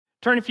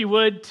Turn, if you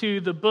would, to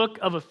the book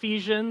of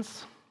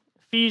Ephesians,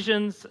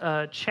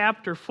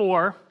 chapter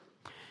 4.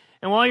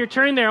 And while you're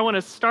turning there, I want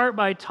to start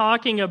by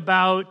talking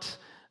about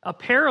a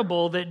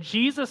parable that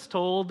Jesus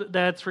told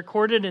that's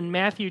recorded in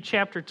Matthew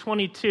chapter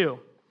 22.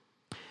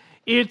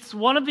 It's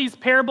one of these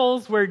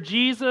parables where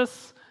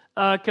Jesus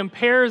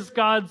compares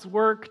God's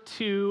work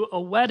to a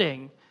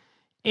wedding.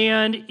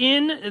 And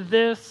in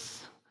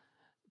this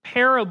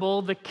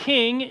parable, the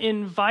king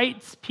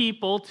invites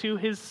people to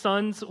his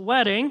son's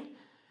wedding,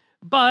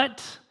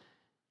 but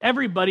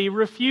everybody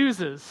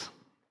refuses.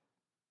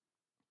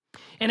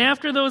 And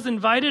after those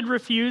invited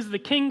refuse, the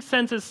king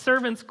sends his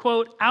servants,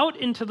 quote, out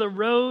into the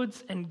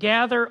roads and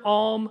gather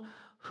all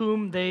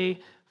whom they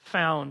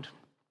found.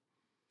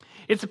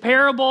 It's a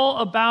parable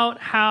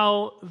about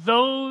how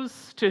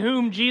those to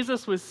whom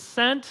Jesus was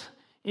sent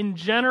in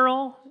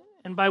general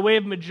and by way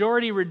of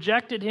majority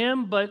rejected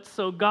him, but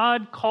so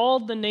God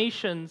called the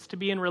nations to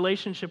be in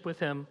relationship with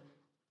him.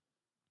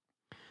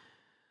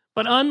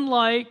 But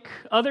unlike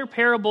other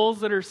parables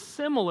that are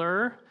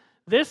similar,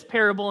 this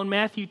parable in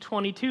Matthew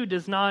 22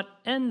 does not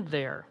end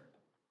there.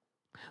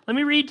 Let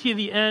me read to you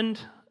the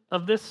end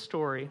of this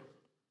story.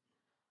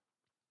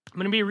 I'm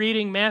going to be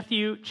reading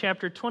Matthew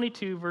chapter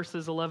 22,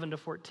 verses 11 to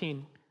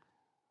 14.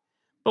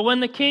 But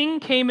when the king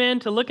came in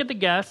to look at the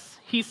guests,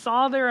 he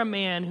saw there a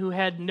man who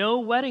had no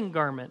wedding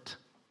garment.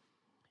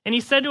 And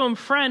he said to him,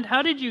 "Friend,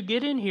 how did you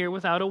get in here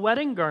without a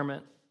wedding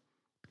garment?"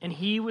 And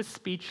he was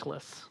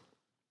speechless.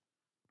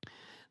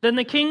 Then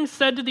the king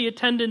said to the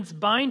attendants,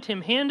 "Bind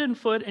him hand and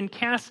foot and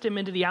cast him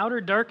into the outer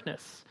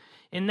darkness.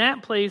 In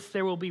that place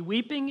there will be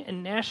weeping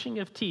and gnashing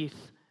of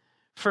teeth.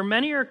 For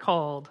many are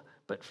called,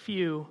 but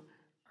few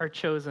are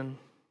chosen."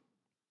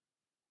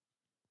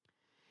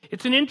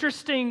 It's an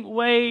interesting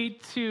way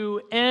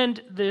to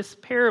end this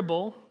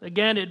parable.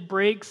 Again, it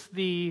breaks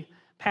the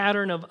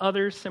pattern of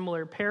other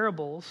similar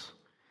parables.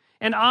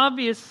 And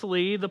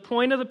obviously, the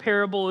point of the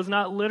parable is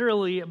not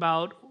literally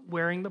about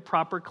wearing the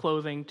proper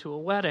clothing to a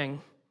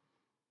wedding.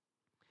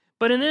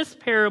 But in this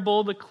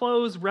parable, the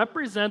clothes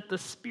represent the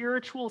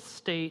spiritual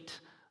state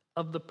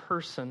of the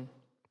person.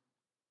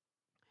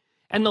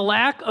 And the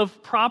lack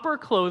of proper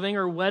clothing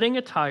or wedding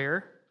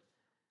attire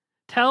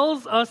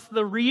tells us,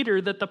 the reader,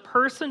 that the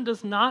person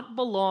does not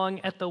belong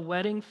at the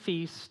wedding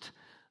feast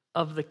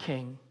of the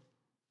king.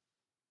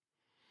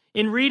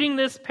 In reading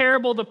this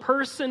parable, the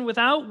person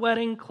without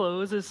wedding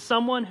clothes is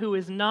someone who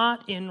is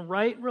not in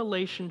right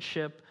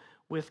relationship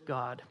with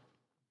God.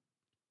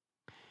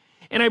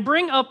 And I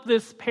bring up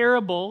this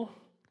parable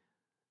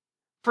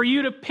for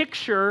you to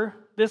picture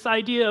this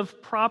idea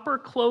of proper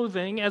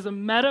clothing as a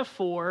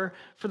metaphor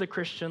for the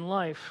Christian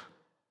life.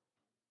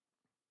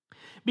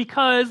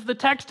 Because the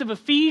text of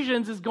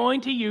Ephesians is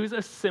going to use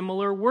a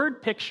similar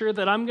word picture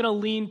that I'm going to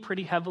lean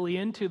pretty heavily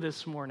into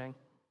this morning.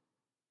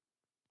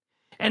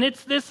 And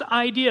it's this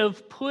idea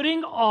of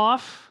putting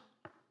off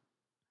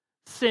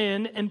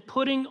sin and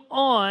putting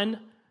on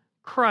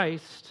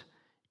Christ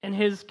and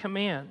his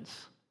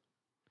commands.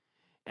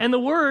 And the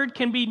word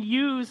can be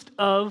used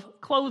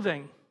of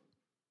clothing.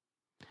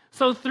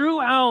 So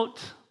throughout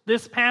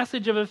this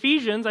passage of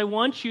Ephesians, I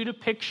want you to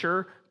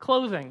picture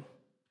clothing.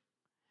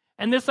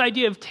 And this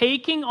idea of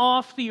taking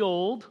off the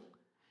old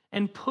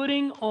and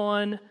putting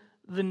on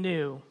the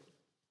new.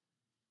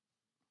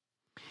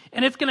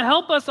 And it's going to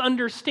help us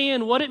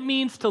understand what it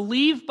means to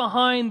leave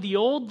behind the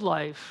old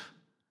life,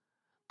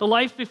 the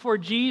life before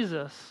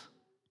Jesus,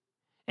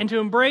 and to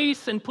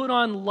embrace and put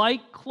on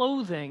like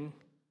clothing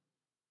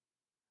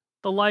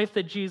the life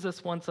that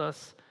Jesus wants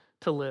us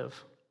to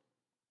live.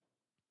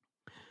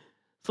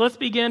 So let's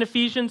begin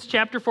Ephesians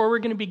chapter 4. We're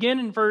going to begin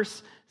in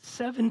verse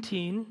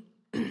 17.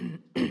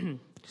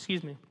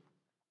 Excuse me.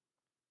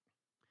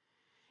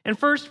 And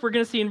first, we're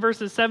going to see in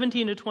verses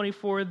 17 to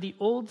 24, the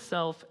old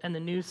self and the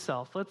new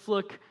self. Let's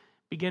look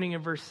beginning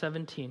in verse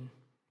 17.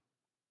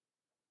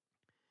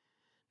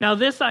 "Now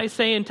this I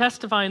say and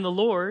testify in the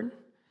Lord,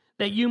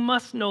 that you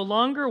must no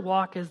longer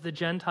walk as the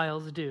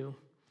Gentiles do,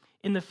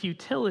 in the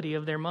futility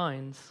of their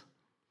minds.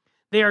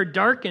 They are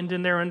darkened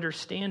in their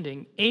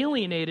understanding,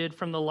 alienated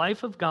from the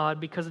life of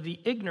God because of the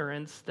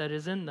ignorance that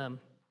is in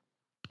them,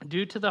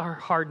 due to the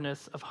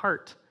hardness of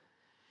heart.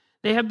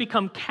 They have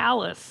become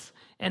callous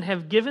and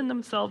have given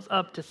themselves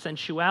up to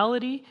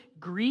sensuality,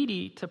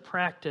 greedy to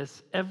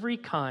practice every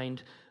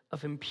kind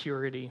of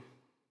impurity."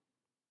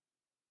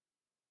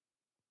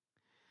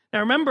 Now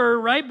remember,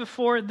 right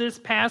before this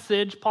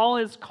passage, Paul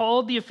has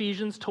called the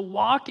Ephesians to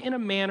walk in a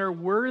manner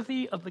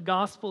worthy of the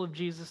gospel of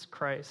Jesus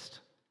Christ.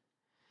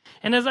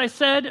 And as I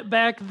said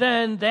back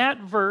then, that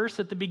verse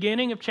at the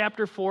beginning of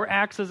chapter 4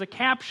 acts as a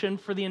caption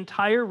for the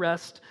entire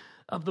rest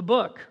of the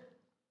book.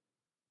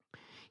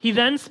 He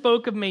then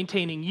spoke of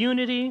maintaining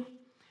unity,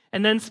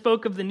 and then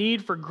spoke of the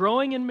need for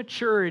growing in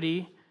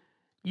maturity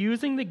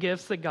using the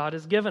gifts that God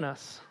has given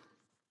us.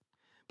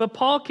 But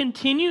Paul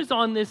continues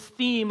on this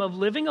theme of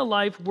living a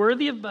life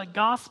worthy of the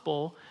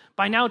gospel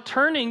by now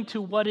turning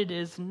to what it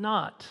is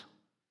not.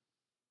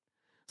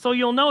 So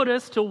you'll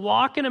notice to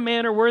walk in a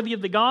manner worthy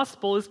of the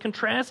gospel is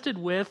contrasted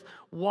with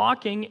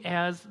walking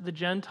as the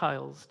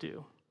Gentiles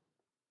do.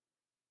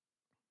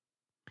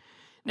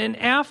 And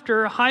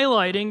after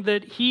highlighting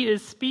that he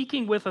is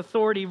speaking with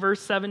authority,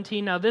 verse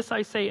 17, now this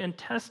I say and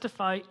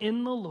testify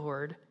in the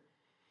Lord,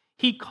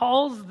 he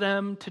calls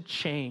them to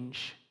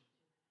change.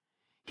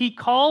 He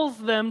calls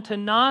them to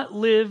not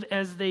live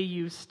as they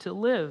used to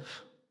live.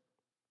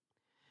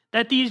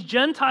 That these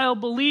Gentile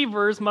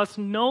believers must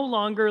no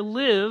longer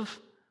live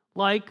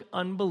like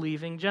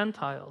unbelieving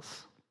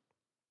Gentiles.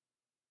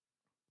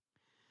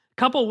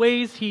 A couple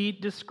ways he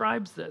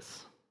describes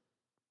this.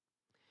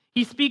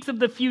 He speaks of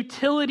the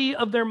futility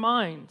of their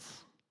minds,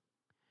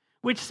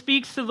 which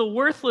speaks to the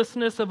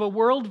worthlessness of a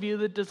worldview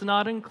that does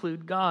not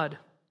include God.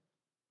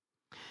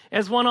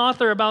 As one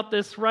author about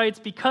this writes,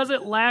 because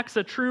it lacks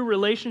a true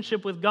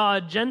relationship with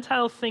God,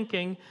 Gentile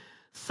thinking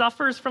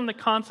suffers from the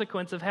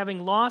consequence of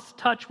having lost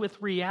touch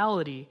with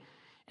reality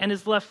and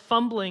is left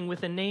fumbling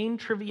with inane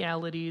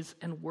trivialities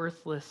and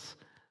worthless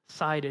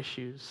side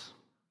issues.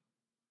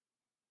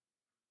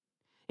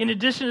 In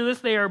addition to this,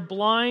 they are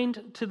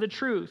blind to the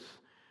truth.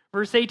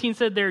 Verse 18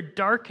 said they're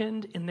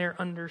darkened in their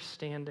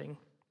understanding.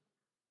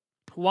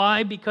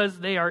 Why? Because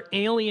they are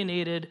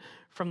alienated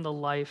from the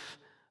life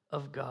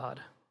of God.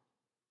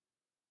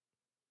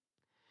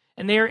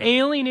 And they are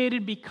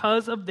alienated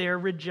because of their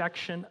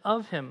rejection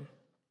of him.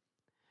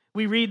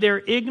 We read they're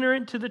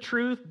ignorant to the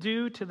truth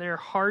due to their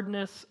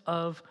hardness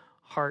of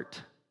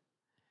heart.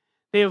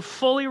 They have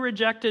fully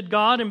rejected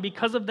God, and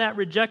because of that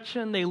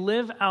rejection, they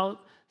live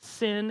out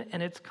sin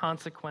and its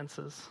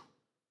consequences.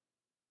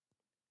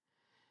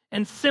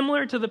 And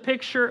similar to the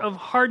picture of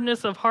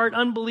hardness of heart,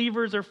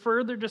 unbelievers are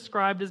further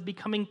described as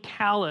becoming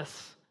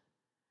callous.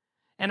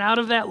 And out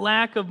of that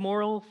lack of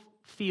moral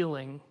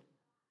feeling,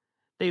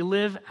 they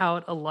live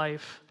out a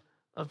life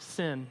of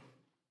sin.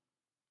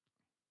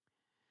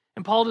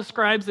 And Paul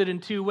describes it in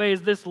two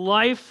ways. This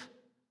life,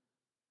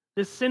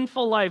 this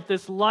sinful life,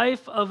 this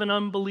life of an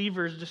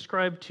unbeliever is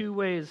described two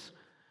ways.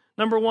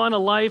 Number one, a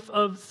life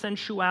of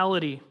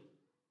sensuality.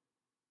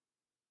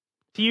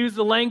 To use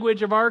the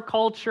language of our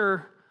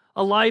culture,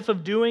 a life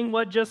of doing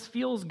what just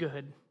feels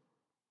good.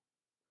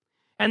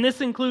 And this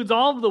includes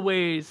all of the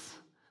ways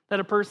that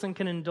a person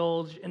can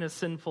indulge in a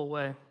sinful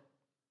way.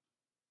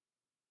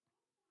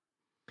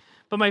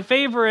 But my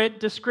favorite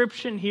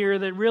description here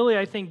that really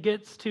I think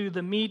gets to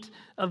the meat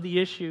of the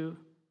issue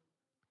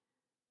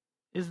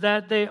is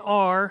that they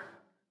are,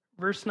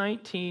 verse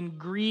 19,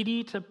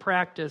 greedy to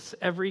practice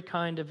every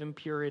kind of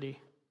impurity.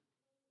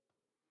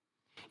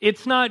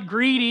 It's not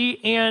greedy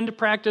and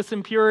practice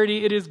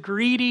impurity. It is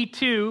greedy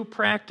to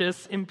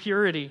practice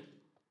impurity.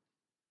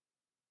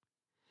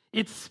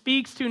 It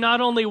speaks to not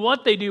only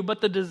what they do,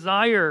 but the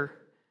desire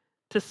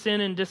to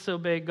sin and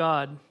disobey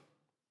God.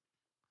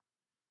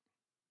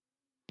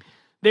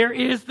 There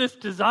is this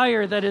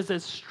desire that is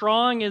as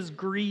strong as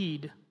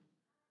greed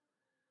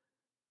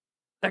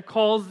that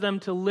calls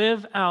them to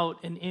live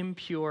out an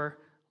impure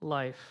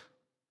life.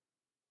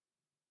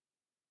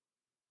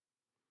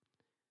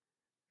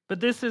 But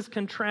this is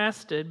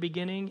contrasted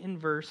beginning in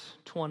verse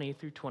 20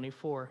 through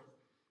 24.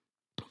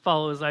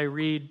 Follow as I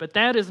read. But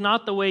that is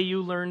not the way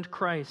you learned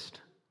Christ,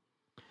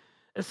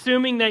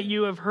 assuming that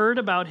you have heard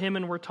about him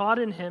and were taught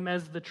in him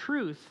as the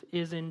truth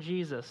is in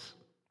Jesus.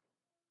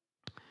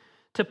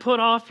 To put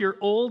off your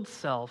old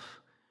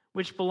self,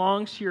 which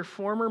belongs to your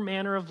former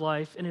manner of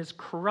life and is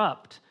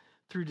corrupt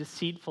through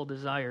deceitful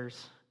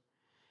desires,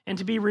 and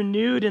to be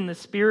renewed in the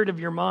spirit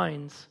of your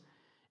minds,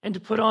 and to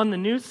put on the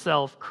new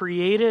self,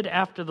 created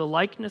after the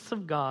likeness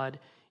of God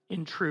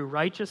in true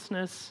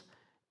righteousness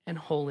and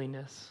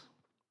holiness.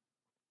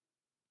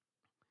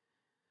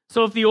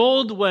 So if the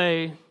old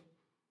way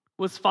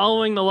was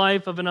following the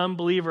life of an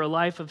unbeliever, a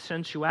life of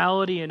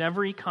sensuality and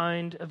every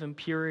kind of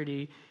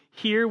impurity,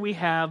 here we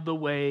have the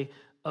way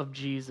of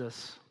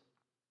Jesus.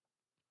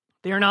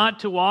 They are not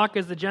to walk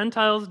as the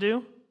Gentiles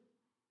do,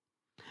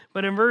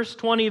 but in verse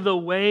 20, the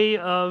way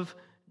of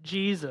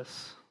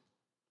Jesus.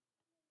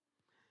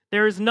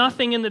 There is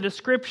nothing in the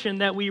description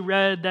that we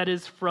read that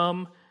is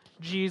from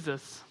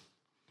Jesus.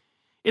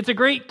 It's a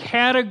great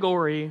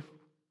category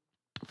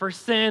for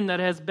sin that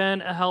has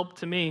been a help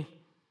to me.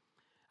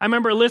 I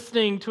remember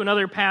listening to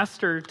another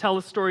pastor tell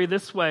a story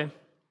this way.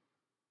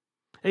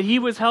 That he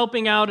was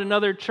helping out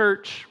another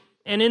church,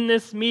 and in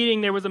this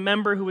meeting there was a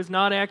member who was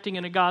not acting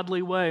in a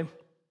godly way.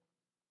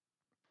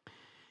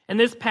 And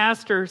this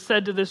pastor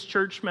said to this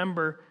church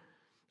member,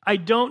 I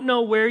don't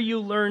know where you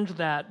learned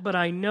that, but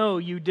I know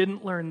you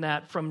didn't learn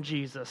that from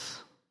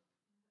Jesus.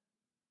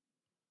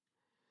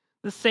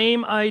 The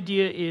same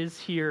idea is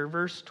here,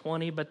 verse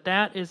 20, but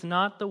that is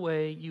not the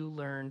way you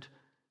learned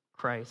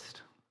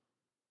Christ.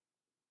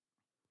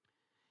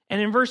 And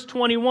in verse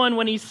 21,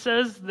 when he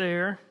says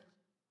there,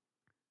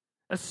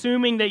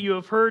 assuming that you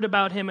have heard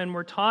about him and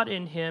were taught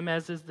in him,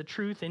 as is the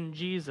truth in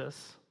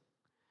Jesus,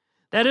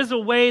 that is a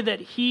way that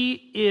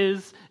he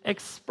is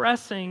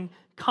expressing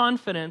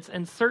confidence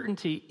and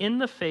certainty in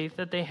the faith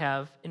that they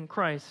have in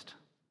Christ.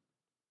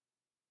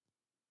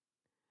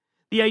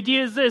 The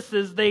idea is this,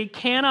 is they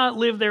cannot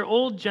live their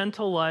old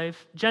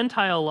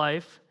Gentile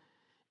life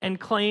and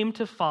claim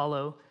to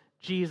follow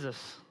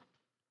Jesus.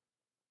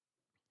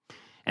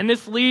 And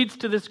this leads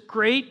to this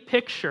great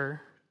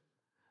picture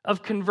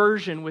of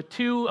conversion with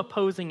two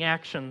opposing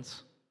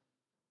actions.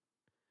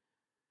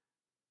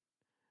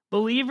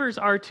 Believers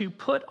are to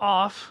put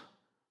off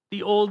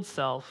the old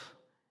self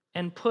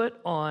and put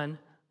on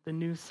the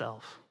new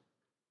self.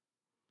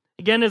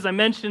 Again, as I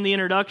mentioned in the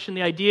introduction,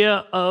 the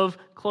idea of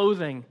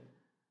clothing.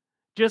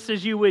 Just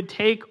as you would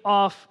take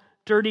off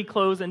dirty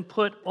clothes and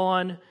put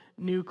on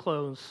new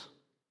clothes.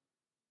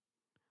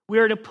 We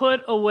are to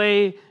put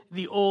away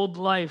the old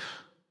life,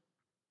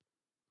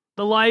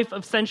 the life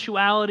of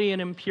sensuality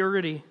and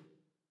impurity.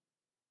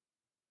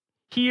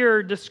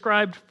 Here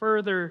described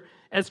further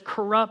as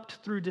corrupt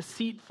through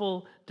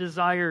deceitful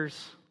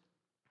desires.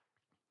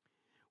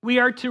 We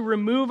are to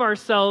remove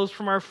ourselves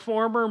from our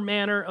former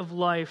manner of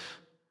life.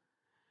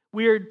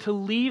 We are to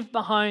leave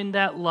behind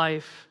that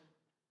life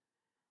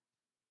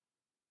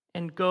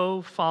and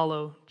go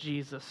follow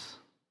Jesus.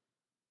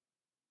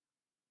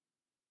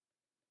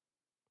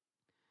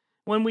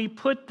 When we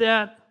put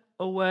that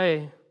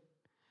away,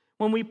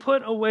 when we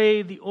put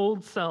away the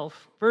old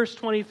self, verse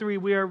 23,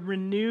 we are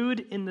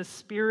renewed in the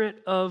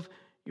spirit of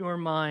your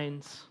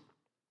minds.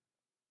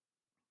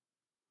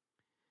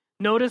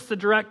 Notice the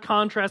direct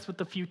contrast with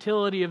the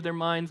futility of their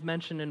minds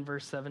mentioned in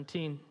verse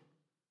 17.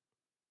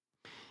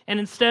 And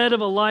instead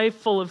of a life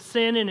full of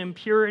sin and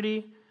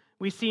impurity,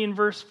 we see in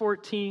verse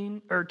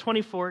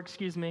 24,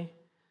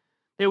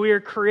 that we are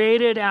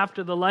created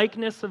after the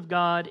likeness of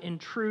God in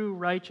true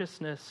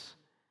righteousness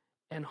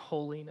and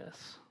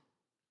holiness.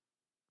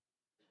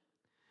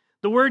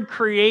 The word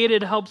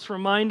created helps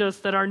remind us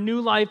that our new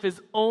life is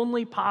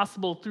only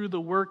possible through the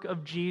work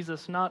of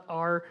Jesus, not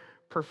our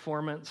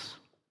performance.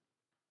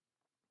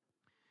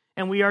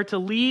 And we are to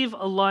leave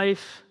the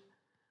life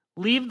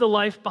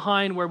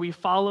behind where we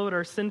followed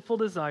our sinful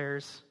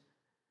desires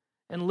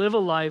and live a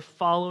life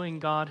following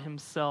God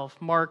Himself,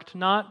 marked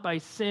not by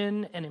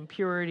sin and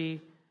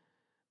impurity,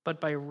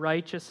 but by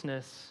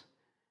righteousness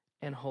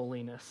and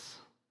holiness.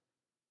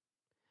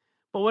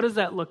 But what does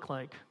that look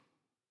like?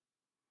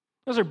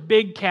 Those are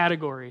big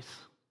categories.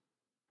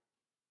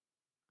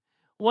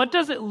 What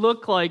does it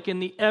look like in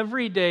the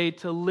everyday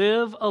to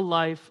live a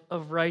life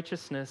of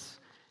righteousness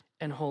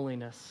and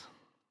holiness?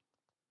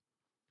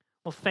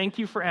 Well, thank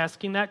you for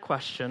asking that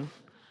question.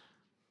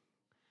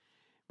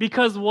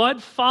 Because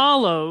what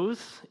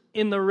follows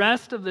in the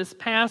rest of this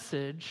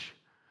passage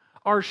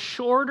are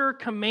shorter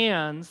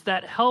commands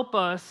that help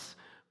us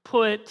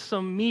put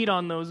some meat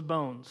on those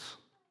bones.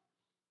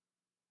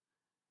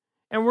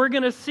 And we're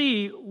going to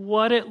see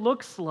what it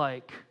looks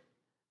like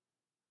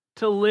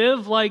to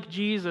live like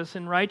Jesus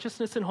in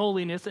righteousness and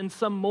holiness in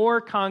some more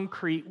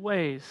concrete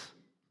ways.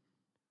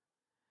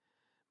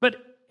 But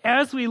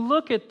as we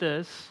look at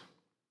this,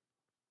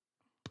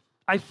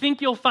 I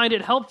think you'll find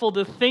it helpful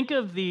to think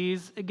of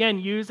these, again,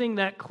 using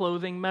that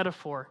clothing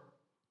metaphor.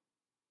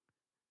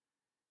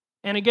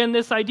 And again,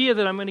 this idea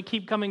that I'm going to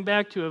keep coming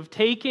back to of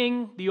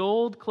taking the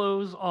old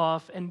clothes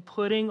off and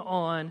putting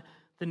on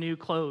the new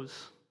clothes.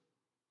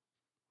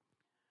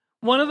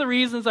 One of the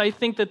reasons I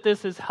think that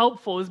this is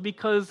helpful is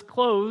because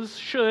clothes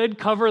should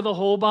cover the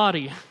whole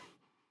body.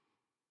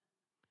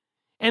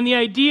 And the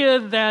idea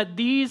that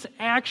these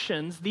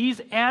actions,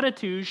 these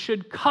attitudes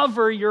should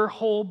cover your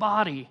whole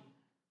body.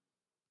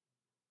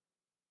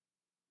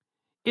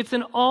 It's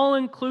an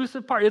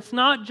all-inclusive part. It's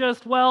not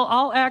just, well,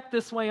 I'll act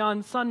this way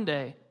on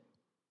Sunday.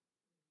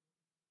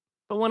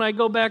 But when I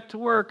go back to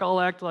work, I'll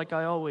act like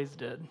I always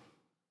did.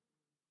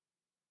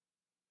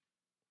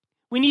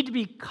 We need to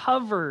be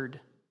covered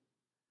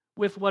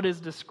with what is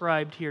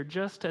described here,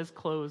 just as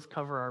clothes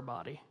cover our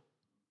body.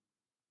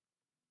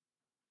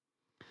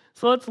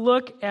 So let's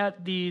look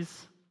at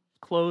these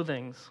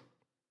clothings,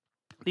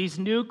 these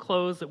new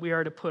clothes that we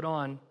are to put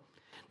on.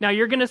 Now,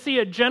 you're going to see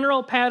a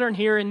general pattern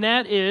here, and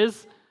that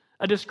is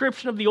a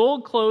description of the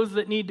old clothes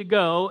that need to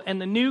go and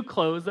the new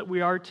clothes that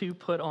we are to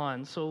put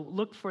on. So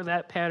look for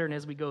that pattern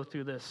as we go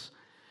through this.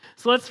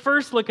 So let's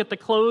first look at the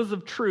clothes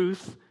of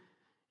truth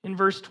in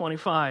verse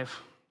 25.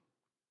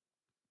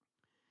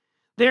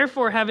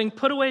 Therefore, having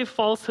put away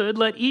falsehood,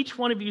 let each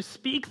one of you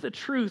speak the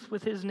truth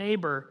with his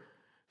neighbor,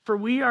 for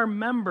we are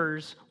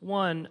members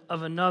one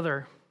of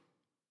another.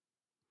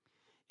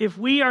 If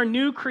we are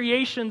new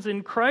creations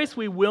in Christ,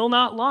 we will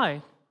not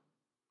lie.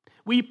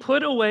 We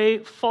put away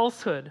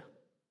falsehood.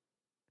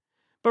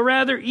 But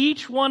rather,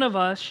 each one of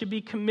us should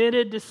be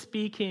committed to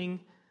speaking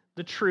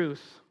the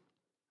truth.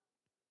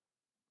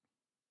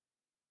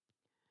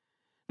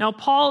 Now,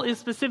 Paul is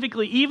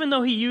specifically, even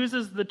though he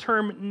uses the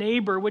term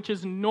neighbor, which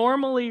is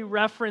normally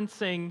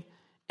referencing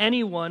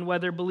anyone,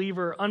 whether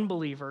believer or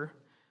unbeliever,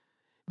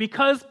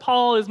 because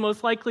Paul is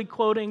most likely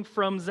quoting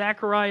from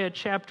Zechariah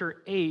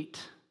chapter 8,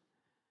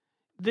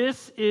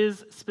 this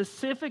is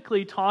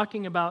specifically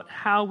talking about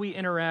how we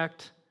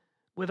interact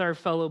with our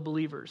fellow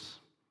believers.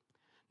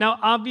 Now,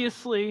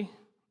 obviously,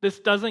 this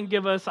doesn't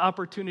give us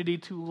opportunity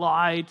to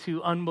lie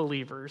to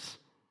unbelievers.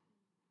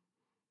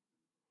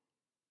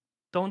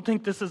 Don't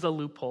think this is a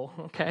loophole,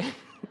 okay?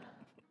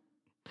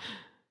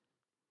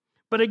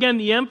 But again,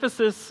 the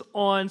emphasis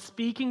on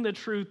speaking the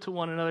truth to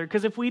one another,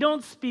 because if we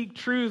don't speak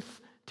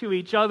truth to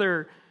each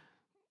other,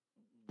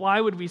 why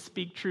would we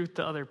speak truth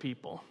to other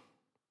people?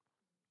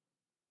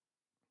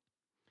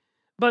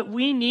 But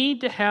we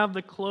need to have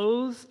the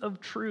clothes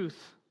of truth.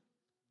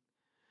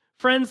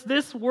 Friends,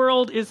 this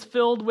world is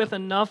filled with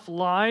enough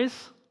lies.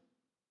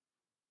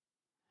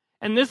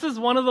 And this is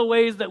one of the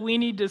ways that we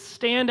need to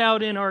stand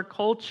out in our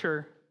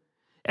culture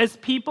as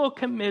people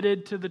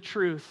committed to the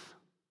truth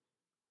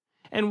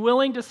and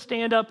willing to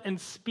stand up and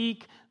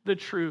speak the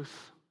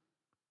truth,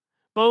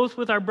 both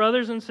with our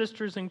brothers and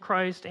sisters in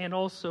Christ and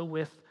also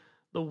with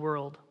the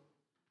world.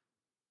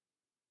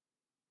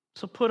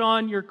 So put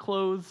on your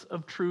clothes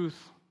of truth.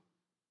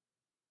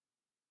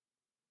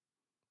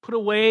 Put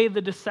away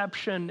the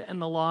deception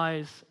and the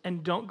lies,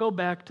 and don't go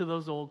back to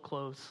those old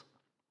clothes.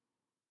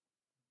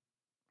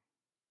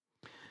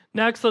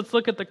 Next, let's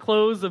look at the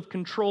clothes of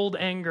controlled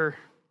anger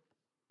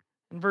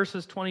in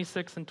verses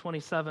 26 and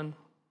 27.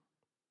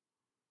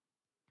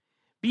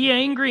 Be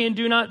angry and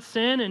do not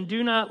sin, and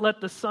do not let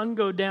the sun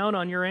go down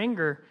on your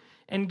anger,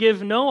 and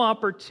give no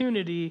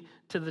opportunity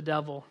to the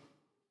devil.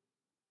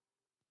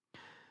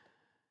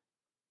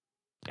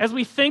 As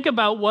we think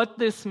about what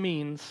this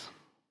means,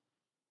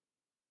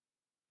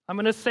 I'm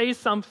going to say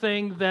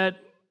something that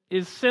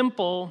is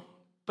simple,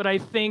 but I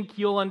think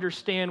you'll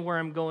understand where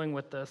I'm going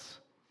with this.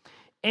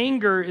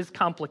 Anger is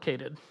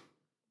complicated.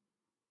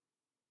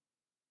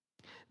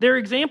 There are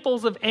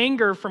examples of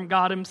anger from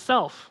God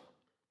himself.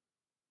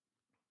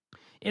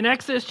 In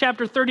Exodus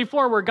chapter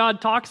 34, where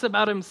God talks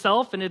about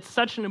himself, and it's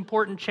such an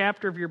important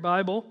chapter of your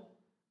Bible,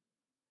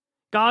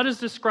 God is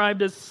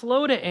described as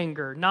slow to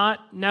anger,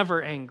 not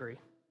never angry.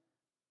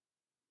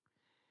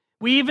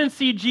 We even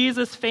see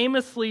Jesus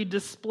famously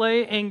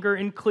display anger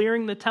in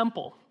clearing the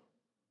temple.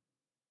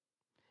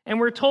 And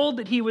we're told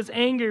that he was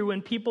angry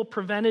when people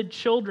prevented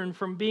children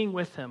from being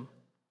with him.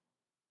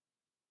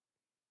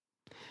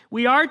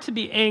 We are to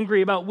be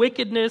angry about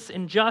wickedness,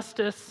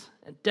 injustice,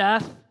 and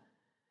death,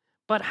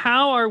 but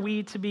how are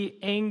we to be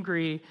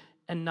angry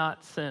and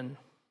not sin?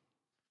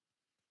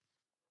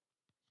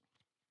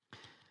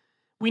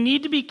 We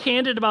need to be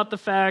candid about the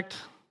fact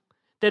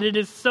that it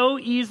is so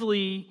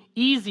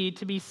easy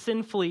to be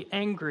sinfully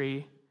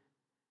angry.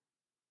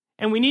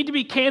 And we need to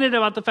be candid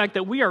about the fact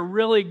that we are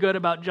really good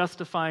about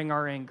justifying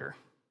our anger.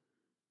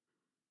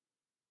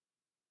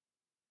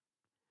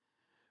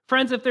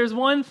 Friends, if there's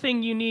one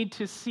thing you need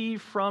to see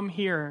from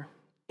here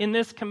in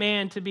this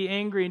command to be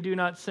angry and do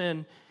not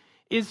sin,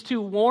 is to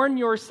warn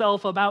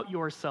yourself about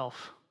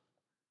yourself.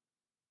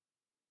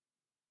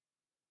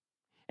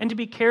 And to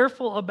be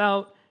careful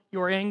about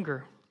your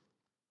anger.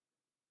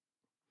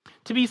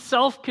 To be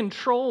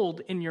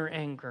self-controlled in your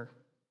anger.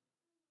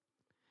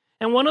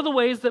 And one of the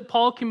ways that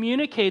Paul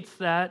communicates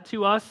that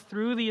to us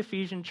through the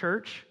Ephesian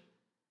church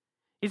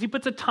is he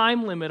puts a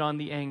time limit on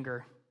the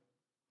anger.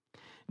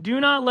 Do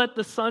not let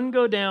the sun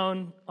go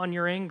down on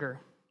your anger.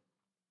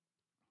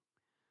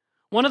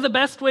 One of the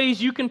best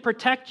ways you can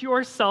protect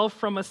yourself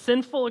from a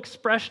sinful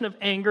expression of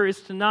anger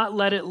is to not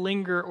let it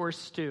linger or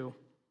stew.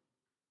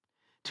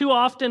 Too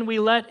often we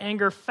let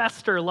anger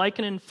fester like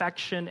an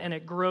infection, and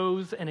it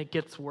grows and it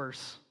gets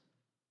worse.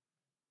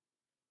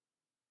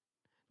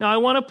 Now, I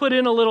want to put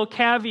in a little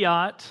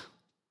caveat,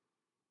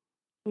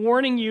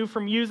 warning you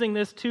from using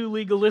this too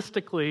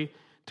legalistically,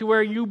 to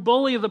where you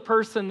bully the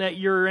person that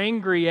you're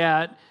angry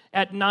at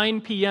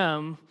 9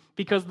 p.m.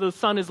 because the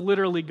sun is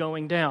literally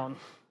going down.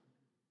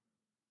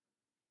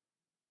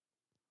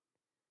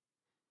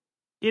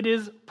 It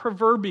is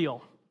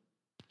proverbial.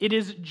 It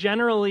is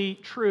generally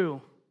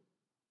true.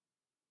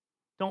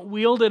 Don't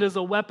wield it as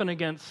a weapon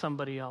against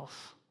somebody else.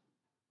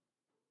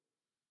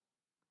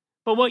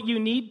 But what you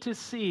need to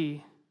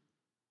see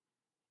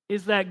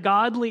is that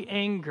godly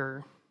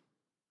anger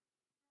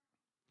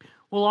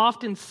will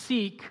often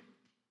seek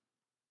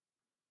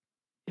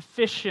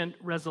efficient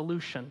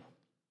resolution.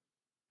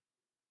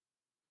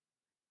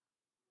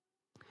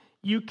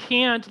 You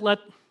can't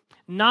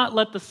not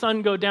let the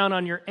sun go down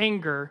on your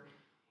anger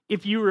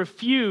if you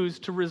refuse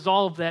to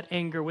resolve that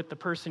anger with the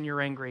person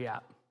you're angry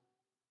at.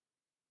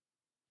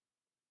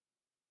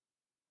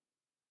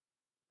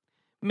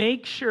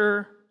 Make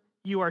sure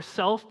you are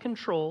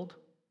self-controlled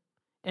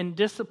and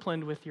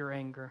disciplined with your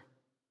anger.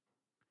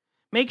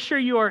 Make sure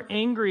you are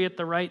angry at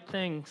the right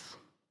things.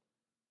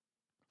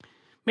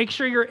 Make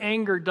sure your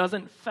anger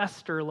doesn't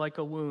fester like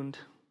a wound.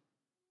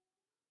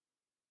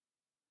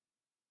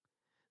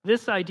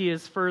 This idea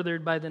is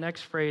furthered by the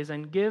next phrase,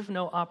 and give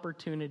no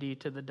opportunity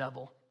to the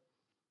devil.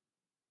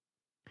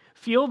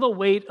 Feel the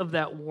weight of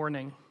that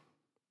warning.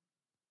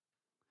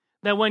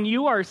 That when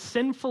you are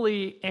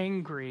sinfully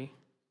angry,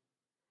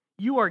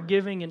 you are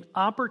giving an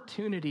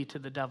opportunity to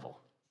the devil.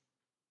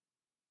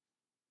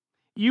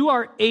 You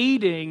are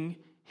aiding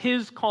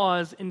his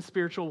cause in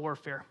spiritual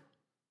warfare.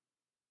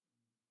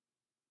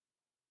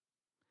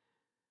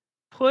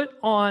 Put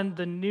on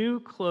the new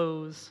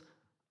clothes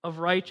of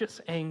righteous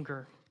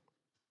anger,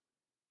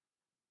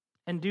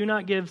 and do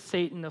not give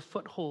Satan a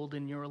foothold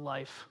in your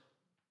life.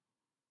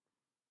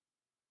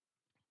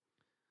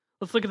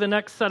 Let's look at the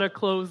next set of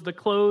clothes, the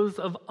clothes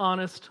of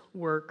honest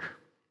work.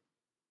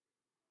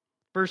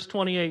 Verse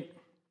 28.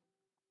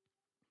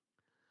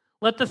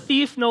 Let the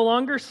thief no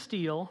longer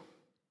steal,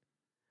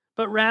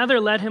 but rather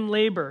let him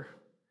labor,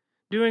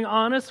 doing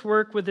honest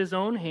work with his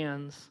own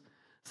hands,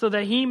 so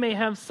that he may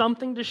have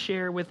something to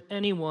share with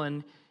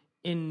anyone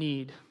in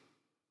need.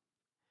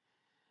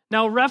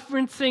 Now,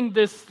 referencing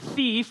this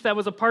thief that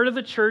was a part of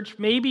the church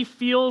maybe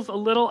feels a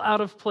little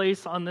out of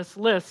place on this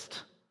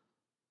list.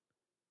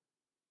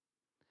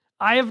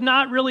 I have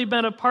not really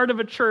been a part of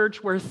a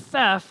church where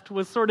theft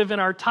was sort of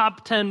in our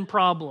top 10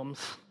 problems.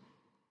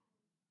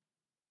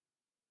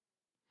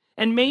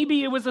 And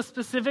maybe it was a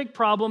specific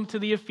problem to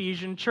the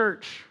Ephesian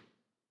church.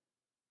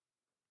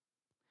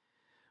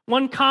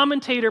 One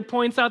commentator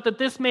points out that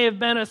this may have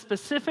been a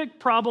specific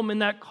problem in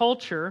that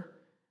culture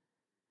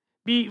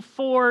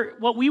for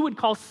what we would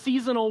call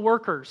seasonal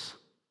workers.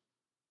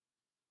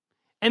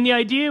 And the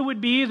idea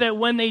would be that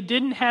when they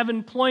didn't have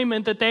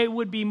employment, that they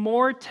would be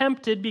more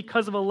tempted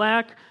because of a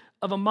lack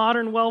of a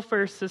modern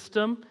welfare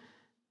system,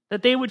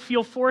 that they would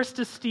feel forced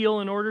to steal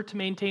in order to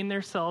maintain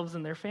themselves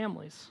and their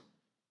families.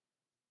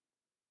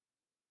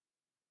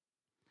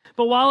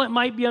 But while it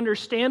might be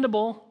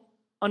understandable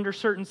under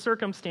certain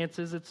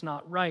circumstances, it's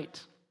not right.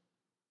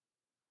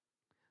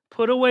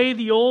 Put away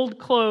the old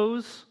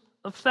clothes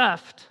of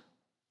theft,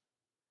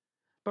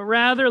 but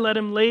rather let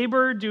him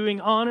labor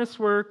doing honest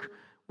work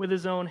with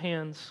his own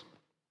hands.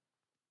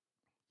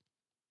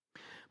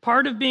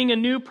 Part of being a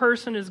new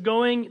person is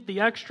going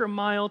the extra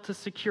mile to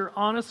secure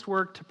honest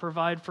work to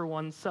provide for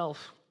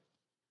oneself.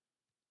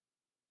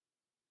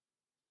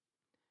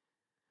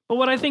 But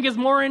what I think is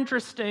more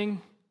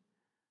interesting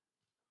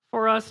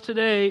for us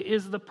today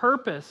is the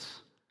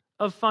purpose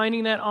of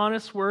finding that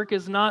honest work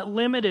is not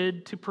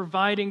limited to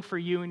providing for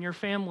you and your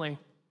family.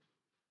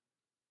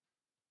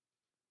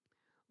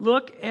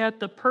 Look at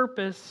the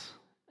purpose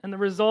and the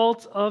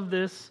results of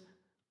this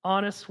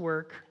honest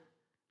work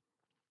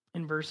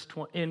in verse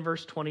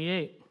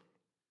 28.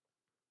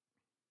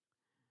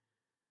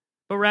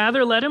 But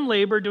rather let him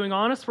labor, doing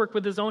honest work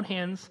with his own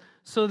hands,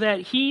 so that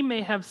he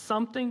may have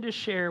something to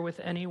share with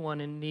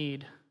anyone in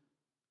need.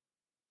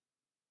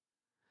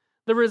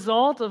 The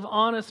result of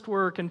honest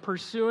work and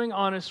pursuing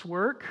honest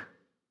work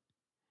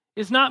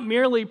is not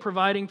merely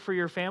providing for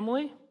your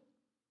family,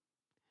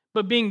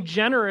 but being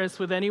generous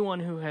with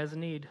anyone who has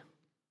need.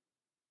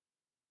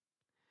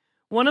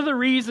 One of the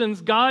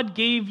reasons God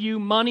gave you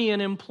money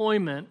and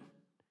employment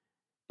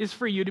is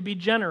for you to be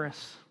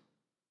generous.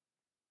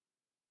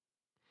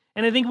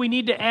 And I think we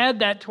need to add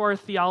that to our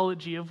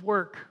theology of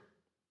work.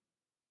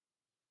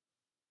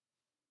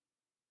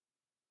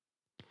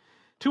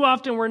 Too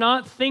often we're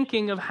not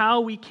thinking of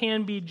how we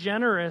can be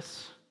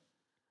generous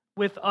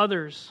with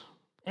others.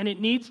 And it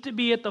needs to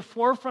be at the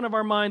forefront of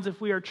our minds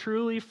if we are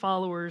truly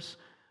followers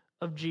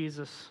of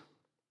Jesus.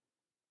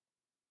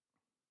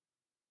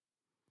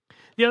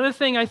 The other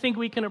thing I think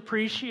we can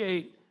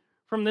appreciate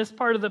from this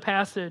part of the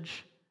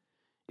passage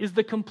is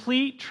the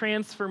complete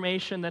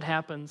transformation that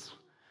happens.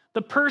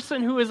 The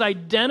person who is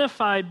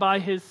identified by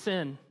his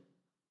sin,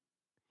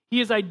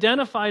 he is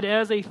identified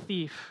as a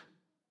thief,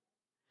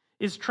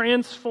 is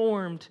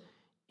transformed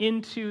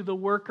into the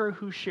worker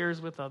who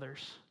shares with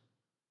others.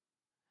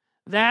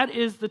 That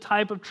is the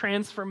type of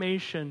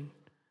transformation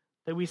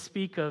that we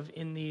speak of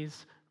in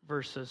these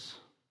verses.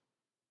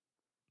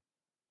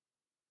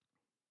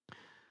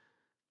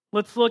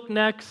 Let's look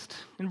next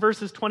in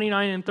verses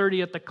 29 and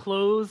 30 at the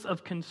close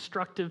of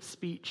constructive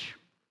speech.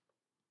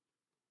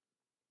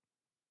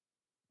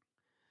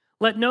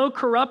 Let no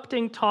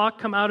corrupting talk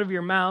come out of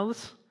your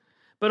mouths,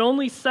 but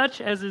only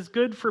such as is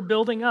good for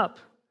building up,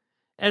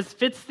 as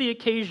fits the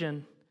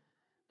occasion,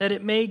 that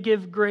it may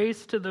give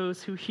grace to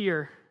those who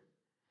hear.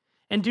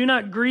 And do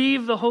not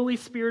grieve the Holy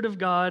Spirit of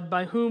God,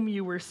 by whom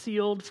you were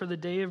sealed for the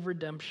day of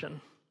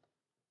redemption.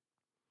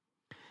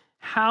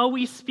 How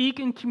we speak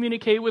and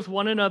communicate with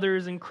one another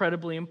is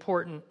incredibly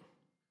important.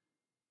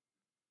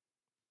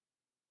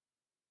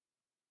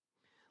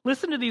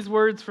 Listen to these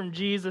words from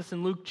Jesus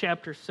in Luke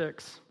chapter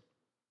 6.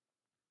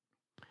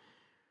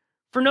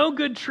 For no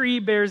good tree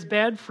bears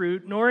bad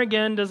fruit, nor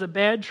again does a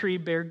bad tree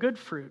bear good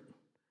fruit.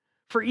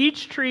 For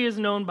each tree is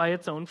known by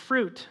its own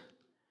fruit.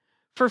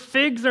 For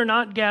figs are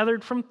not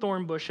gathered from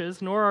thorn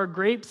bushes, nor are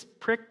grapes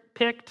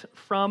picked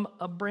from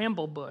a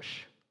bramble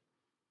bush.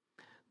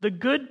 The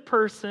good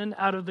person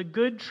out of the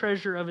good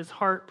treasure of his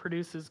heart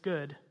produces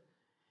good,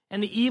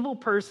 and the evil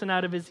person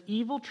out of his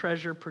evil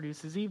treasure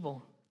produces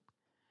evil.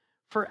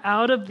 For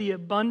out of the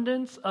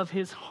abundance of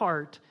his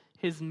heart,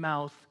 his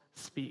mouth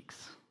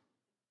speaks.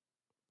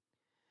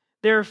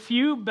 There are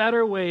few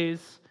better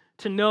ways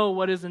to know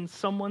what is in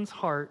someone's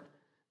heart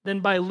than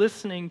by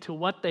listening to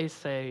what they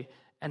say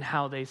and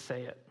how they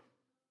say it.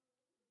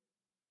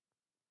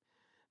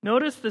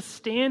 Notice the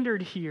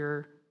standard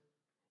here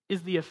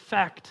is the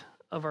effect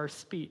of our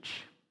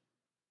speech.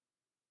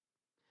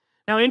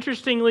 Now,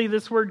 interestingly,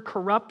 this word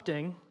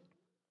corrupting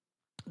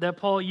that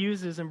Paul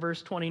uses in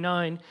verse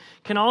 29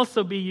 can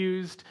also be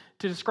used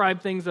to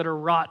describe things that are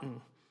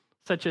rotten,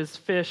 such as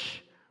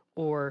fish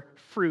or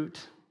fruit,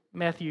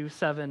 Matthew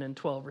 7 and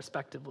 12,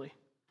 respectively.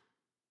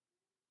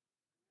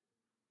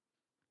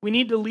 We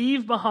need to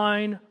leave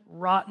behind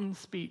rotten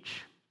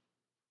speech.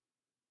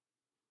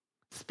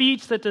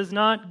 speech that does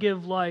not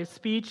give life,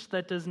 speech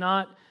that does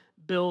not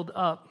build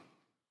up.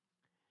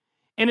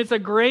 And it's a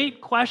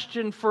great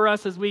question for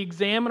us as we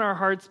examine our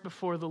hearts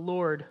before the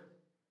Lord.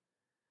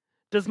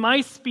 Does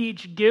my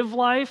speech give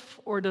life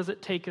or does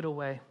it take it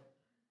away?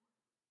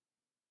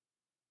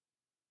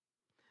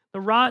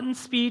 The rotten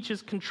speech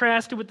is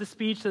contrasted with the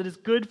speech that is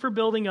good for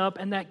building up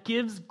and that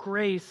gives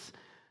grace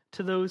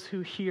to those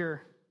who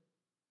hear.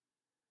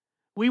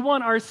 We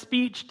want our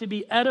speech to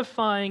be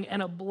edifying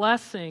and a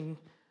blessing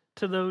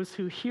to those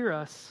who hear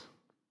us.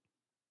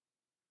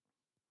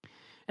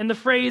 And the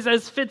phrase,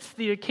 as fits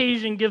the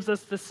occasion, gives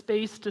us the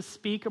space to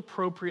speak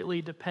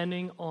appropriately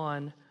depending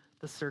on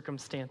the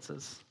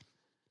circumstances.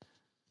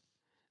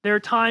 There are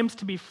times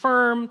to be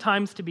firm,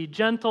 times to be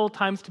gentle,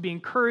 times to be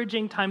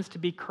encouraging, times to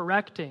be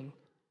correcting.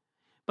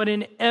 But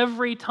in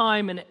every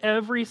time, in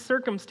every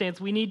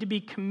circumstance, we need to be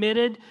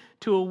committed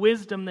to a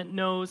wisdom that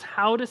knows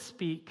how to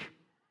speak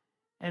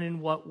and in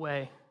what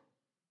way.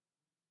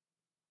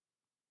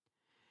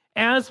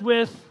 As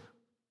with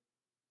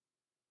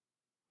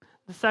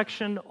the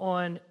section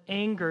on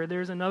anger,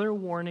 there's another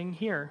warning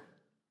here.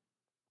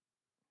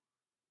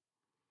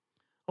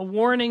 A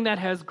warning that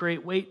has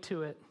great weight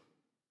to it.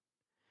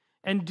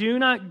 And do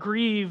not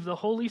grieve the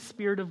Holy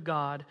Spirit of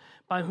God,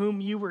 by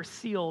whom you were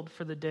sealed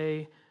for the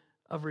day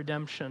of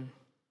redemption.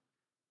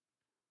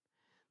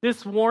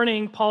 This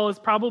warning, Paul is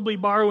probably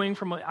borrowing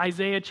from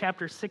Isaiah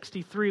chapter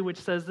 63, which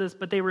says this,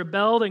 "But they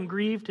rebelled and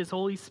grieved his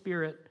Holy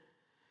Spirit,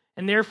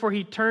 and therefore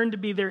he turned to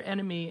be their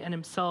enemy and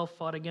himself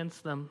fought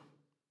against them."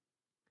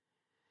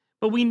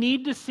 But we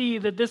need to see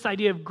that this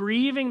idea of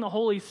grieving the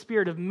Holy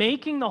Spirit, of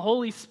making the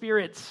Holy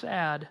Spirit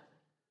sad,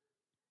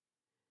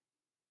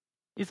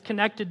 is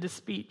connected to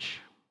speech.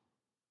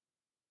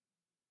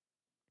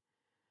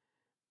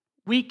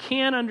 We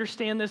can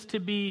understand this to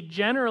be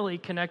generally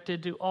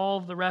connected to all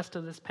of the rest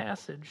of this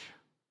passage.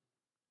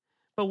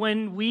 But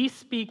when we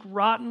speak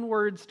rotten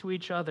words to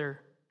each other,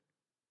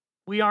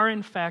 we are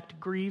in fact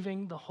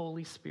grieving the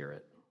Holy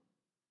Spirit.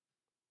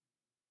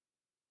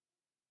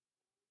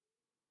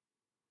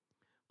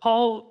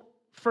 Paul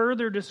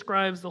further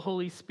describes the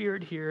Holy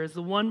Spirit here as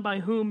the one by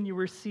whom you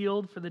were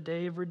sealed for the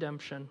day of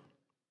redemption.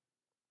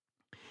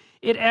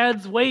 It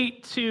adds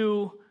weight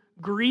to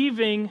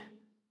grieving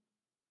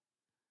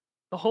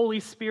the Holy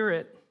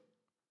Spirit.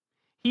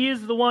 He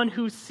is the one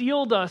who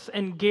sealed us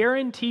and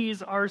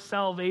guarantees our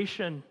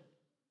salvation.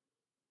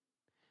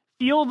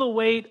 Feel the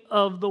weight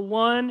of the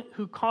one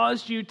who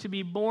caused you to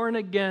be born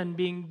again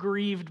being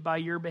grieved by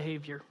your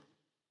behavior.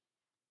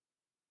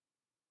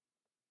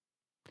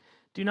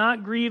 Do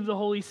not grieve the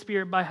Holy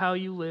Spirit by how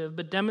you live,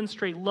 but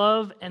demonstrate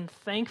love and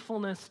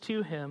thankfulness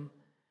to Him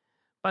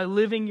by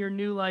living your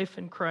new life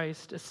in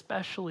Christ,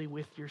 especially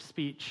with your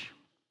speech.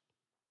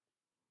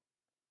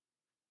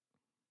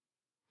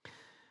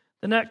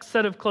 The next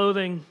set of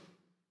clothing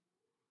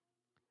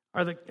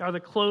are the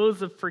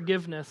clothes of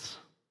forgiveness,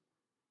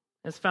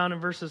 as found in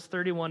verses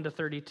 31 to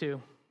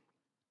 32.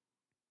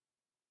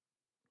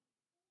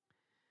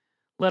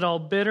 Let all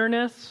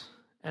bitterness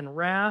and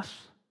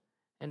wrath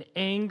and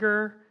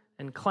anger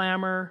and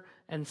clamor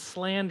and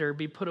slander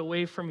be put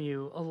away from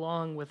you,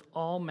 along with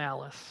all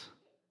malice.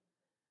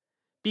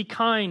 Be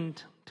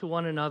kind to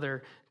one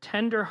another,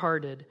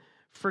 tender-hearted,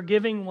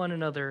 forgiving one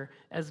another,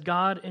 as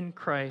God in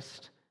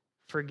Christ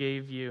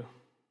forgave you.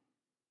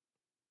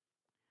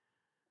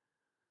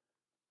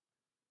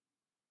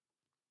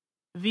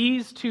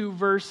 These two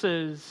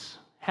verses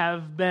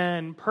have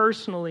been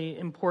personally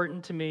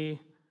important to me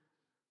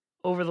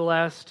over the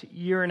last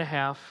year and a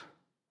half,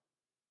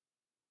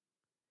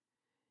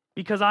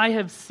 because I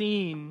have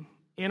seen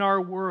in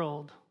our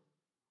world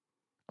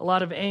a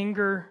lot of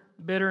anger,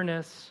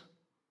 bitterness,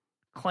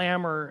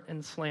 clamor,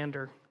 and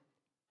slander.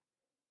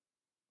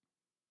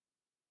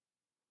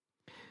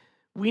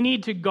 We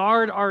need to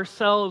guard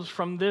ourselves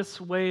from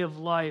this way of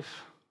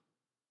life.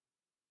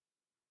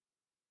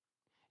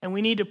 And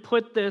we need to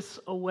put this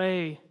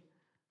away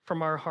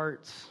from our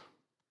hearts.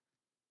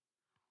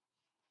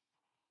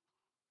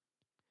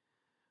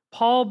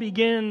 Paul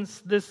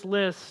begins this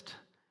list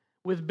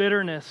with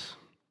bitterness.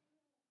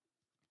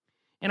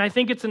 And I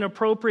think it's an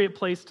appropriate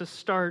place to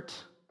start,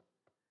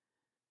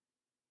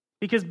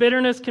 because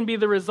bitterness can be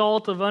the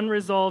result of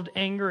unresolved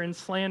anger and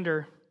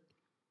slander.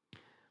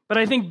 But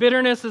I think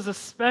bitterness is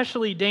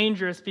especially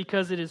dangerous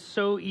because it is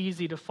so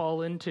easy to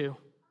fall into.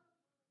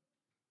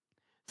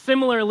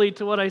 Similarly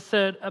to what I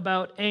said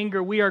about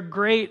anger, we are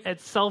great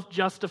at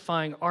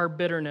self-justifying our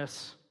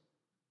bitterness.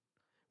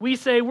 We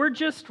say, we're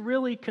just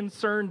really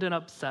concerned and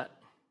upset.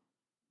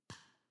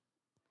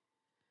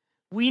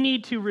 We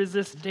need to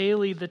resist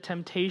daily the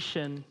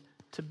temptation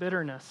to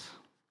bitterness.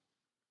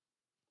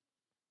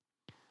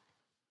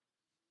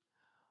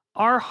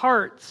 Our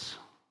hearts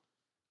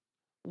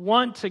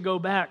want to go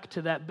back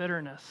to that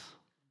bitterness,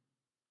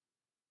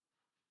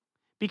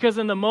 because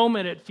in the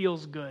moment it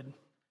feels good.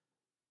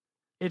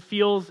 It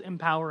feels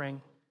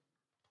empowering.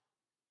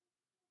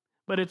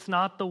 But it's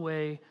not the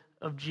way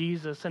of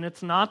Jesus, and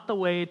it's not the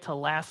way to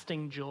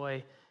lasting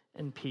joy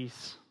and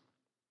peace.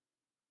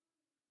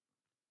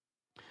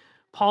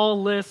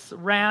 Paul lists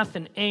wrath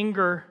and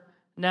anger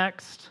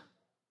next.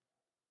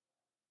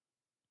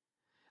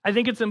 I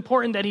think it's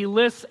important that he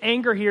lists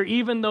anger here,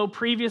 even though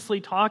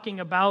previously talking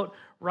about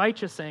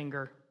righteous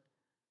anger.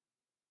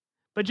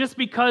 But just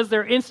because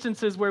there are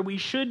instances where we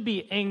should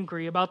be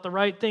angry about the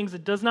right things,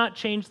 it does not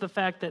change the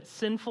fact that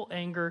sinful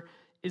anger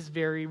is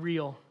very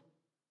real.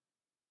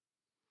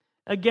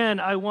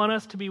 Again, I want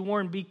us to be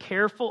warned, be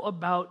careful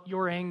about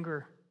your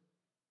anger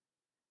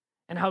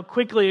and how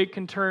quickly it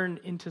can turn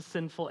into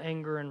sinful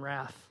anger and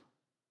wrath.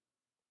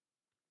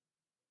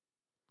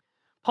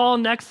 Paul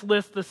next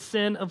lists the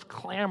sin of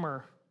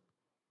clamor.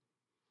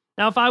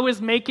 Now, if I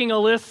was making a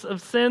list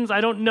of sins,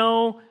 I don't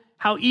know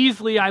how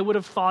easily I would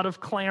have thought of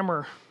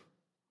clamor.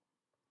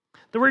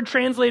 The word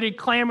translated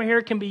clamor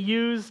here can be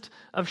used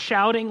of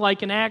shouting,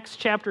 like in Acts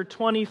chapter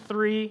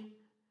 23,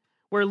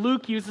 where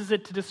Luke uses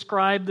it to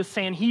describe the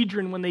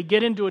Sanhedrin when they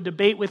get into a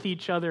debate with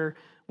each other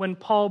when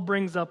Paul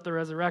brings up the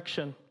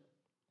resurrection.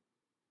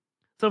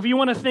 So if you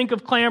want to think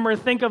of clamor,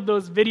 think of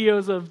those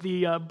videos of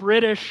the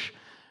British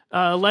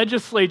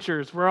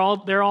legislatures where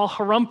they're all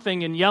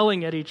harumphing and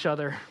yelling at each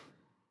other.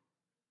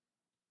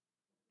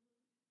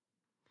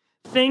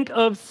 Think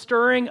of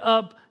stirring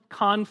up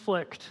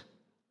conflict.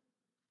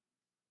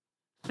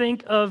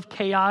 Think of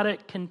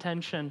chaotic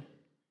contention.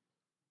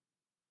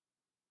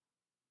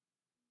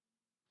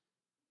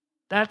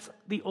 That's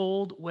the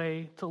old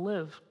way to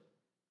live.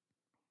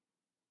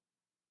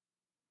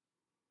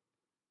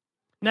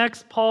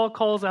 Next, Paul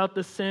calls out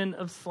the sin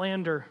of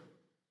slander.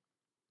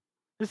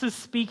 This is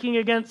speaking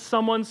against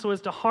someone so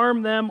as to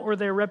harm them or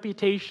their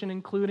reputation,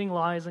 including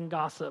lies and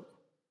gossip.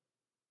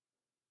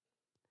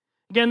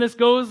 Again, this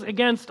goes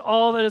against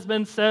all that has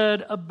been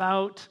said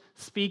about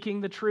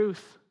speaking the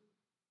truth,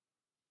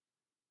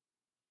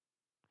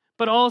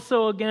 but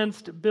also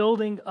against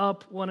building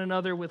up one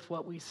another with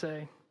what we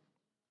say.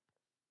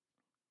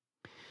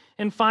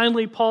 And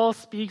finally, Paul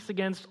speaks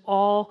against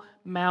all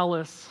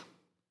malice.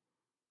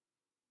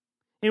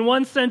 In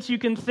one sense, you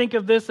can think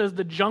of this as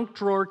the junk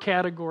drawer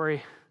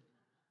category.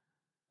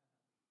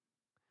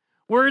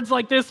 Words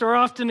like this are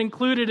often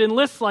included in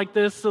lists like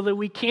this so that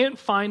we can't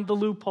find the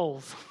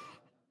loopholes,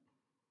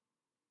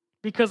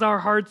 because our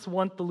hearts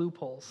want the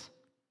loopholes.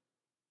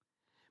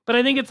 But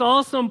I think it's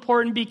also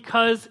important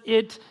because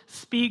it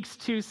speaks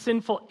to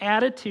sinful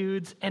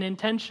attitudes and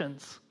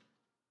intentions.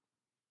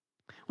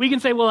 We can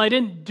say, well, I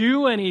didn't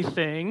do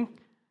anything.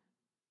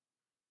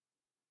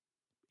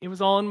 It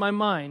was all in my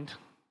mind.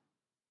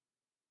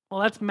 Well,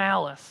 that's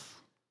malice.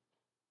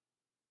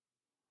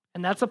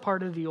 And that's a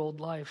part of the old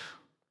life.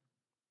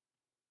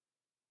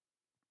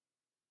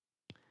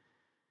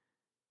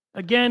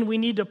 Again, we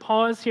need to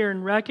pause here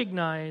and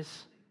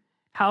recognize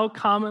how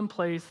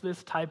commonplace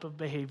this type of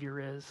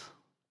behavior is,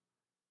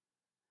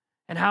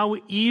 and how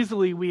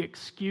easily we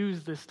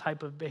excuse this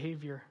type of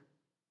behavior.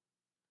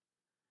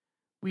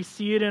 We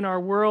see it in our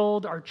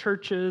world, our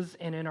churches,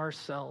 and in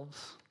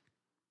ourselves.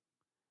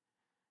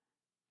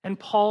 And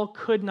Paul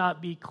could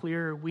not be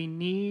clearer. We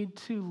need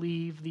to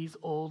leave these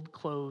old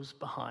clothes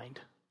behind.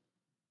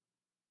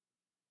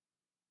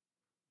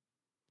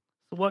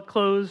 So what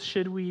clothes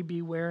should we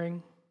be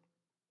wearing?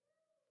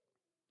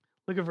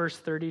 Look at verse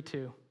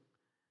 32.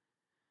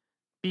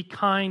 Be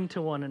kind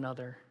to one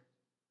another,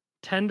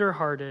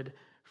 tender-hearted,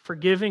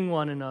 forgiving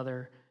one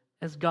another,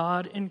 as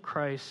God in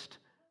Christ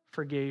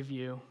forgave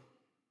you.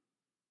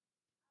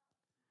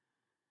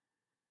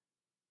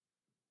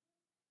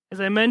 As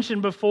I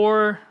mentioned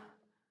before,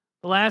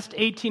 the last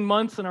 18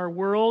 months in our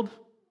world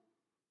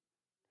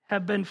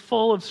have been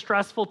full of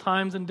stressful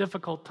times and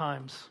difficult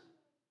times.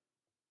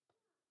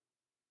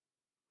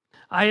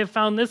 I have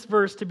found this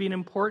verse to be an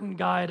important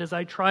guide as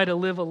I try to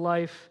live a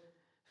life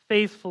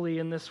faithfully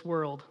in this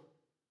world.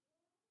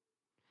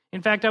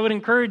 In fact, I would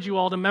encourage you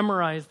all to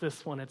memorize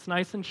this one. It's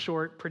nice and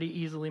short, pretty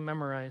easily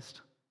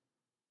memorized.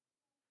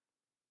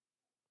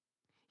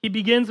 He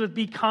begins with,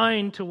 be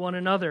kind to one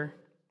another.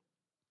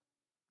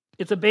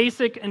 It's a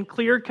basic and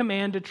clear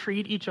command to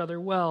treat each other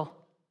well.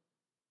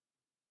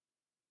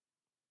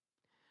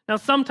 Now,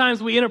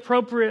 sometimes we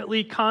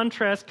inappropriately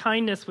contrast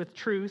kindness with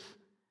truth,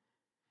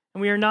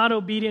 and we are not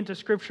obedient to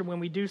Scripture when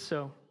we do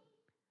so.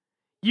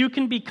 You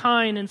can be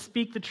kind and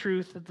speak the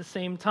truth at the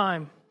same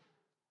time.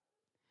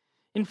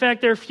 In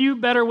fact, there are few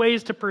better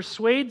ways to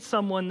persuade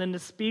someone than to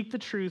speak the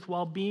truth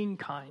while being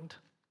kind.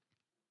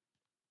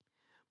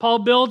 Paul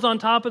builds on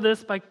top of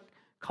this by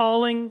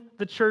calling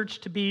the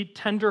church to be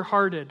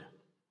tender-hearted,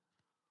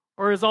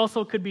 or as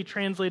also could be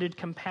translated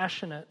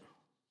compassionate.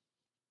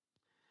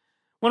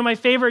 One of my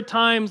favorite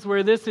times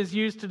where this is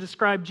used to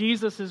describe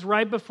Jesus is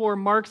right before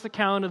Mark's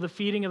account of the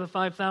feeding of the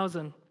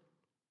 5,000.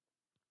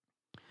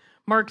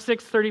 Mark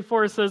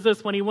 6:34 says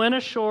this, when he went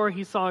ashore,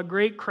 he saw a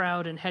great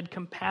crowd and had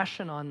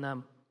compassion on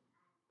them,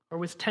 or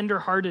was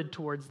tender-hearted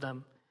towards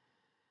them,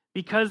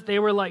 because they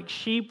were like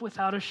sheep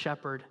without a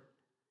shepherd,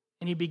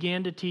 and he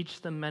began to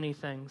teach them many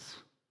things.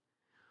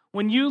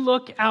 When you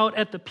look out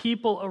at the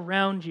people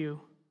around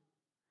you,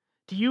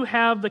 do you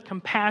have the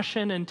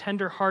compassion and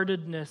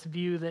tender-heartedness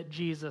view that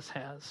Jesus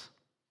has?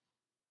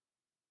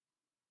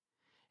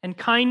 And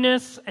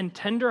kindness and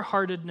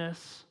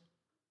tenderheartedness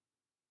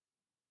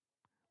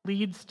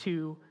leads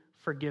to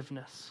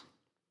forgiveness.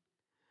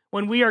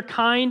 When we are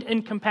kind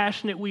and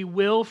compassionate, we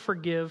will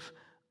forgive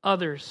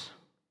others.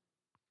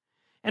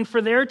 And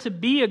for there to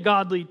be a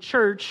godly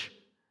church,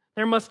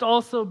 there must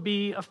also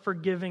be a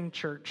forgiving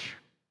church.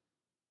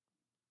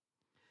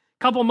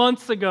 A couple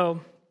months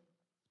ago,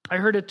 I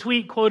heard a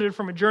tweet quoted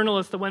from a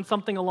journalist that went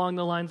something along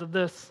the lines of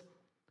this: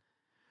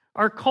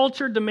 "Our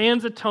culture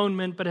demands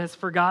atonement but has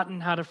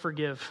forgotten how to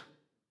forgive."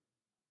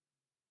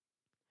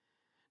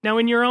 Now,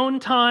 in your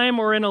own time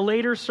or in a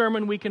later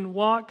sermon, we can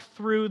walk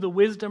through the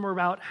wisdom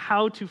about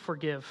how to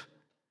forgive.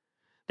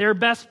 There are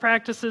best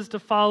practices to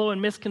follow and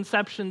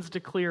misconceptions to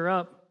clear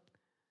up.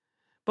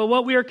 But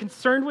what we are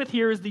concerned with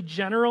here is the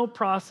general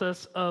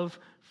process of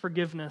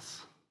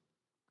forgiveness.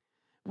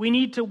 We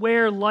need to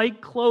wear like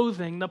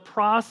clothing the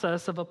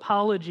process of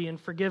apology and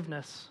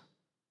forgiveness.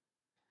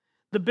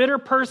 The bitter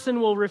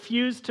person will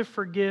refuse to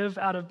forgive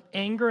out of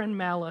anger and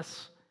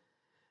malice,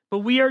 but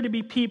we are to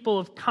be people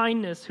of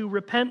kindness who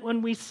repent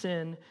when we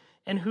sin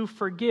and who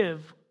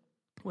forgive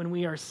when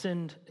we are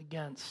sinned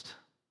against.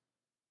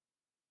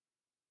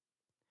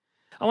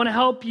 I want to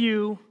help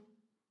you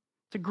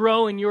to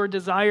grow in your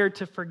desire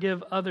to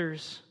forgive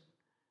others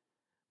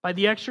by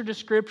the extra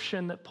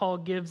description that Paul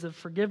gives of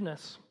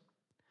forgiveness.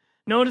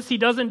 Notice he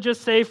doesn't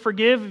just say,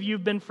 "Forgive if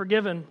you've been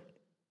forgiven."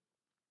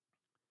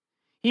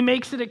 He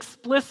makes it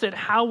explicit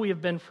how we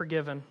have been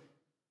forgiven,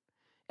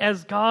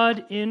 as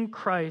God in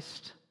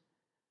Christ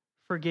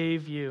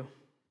forgave you.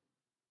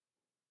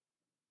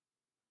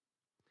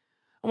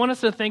 I want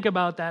us to think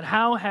about that.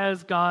 How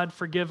has God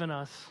forgiven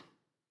us?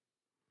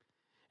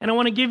 And I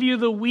want to give you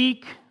the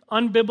weak,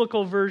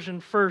 unbiblical version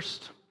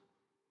first.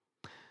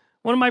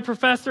 One of my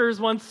professors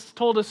once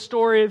told a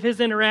story of his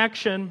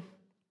interaction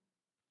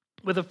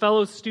with a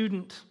fellow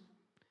student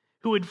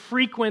who would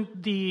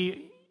frequent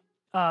the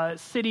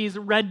city's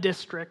red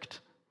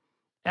district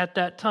at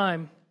that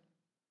time.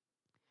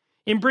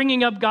 In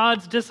bringing up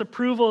God's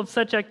disapproval of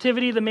such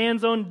activity, the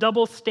man's own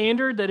double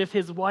standard that if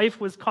his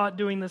wife was caught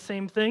doing the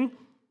same thing,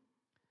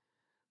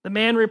 the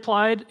man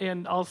replied,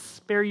 and I'll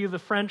spare you the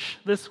French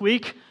this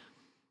week,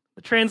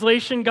 the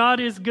translation, "God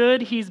is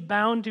good, he's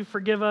bound to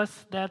forgive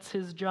us, that's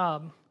his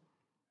job."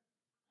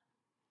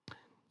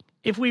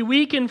 If we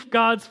weaken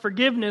God's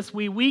forgiveness,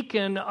 we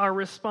weaken our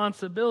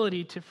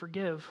responsibility to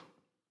forgive.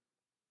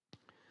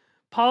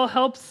 Paul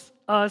helps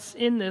us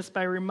in this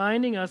by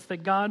reminding us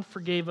that God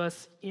forgave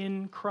us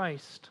in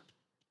Christ.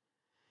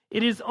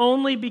 It is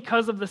only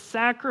because of the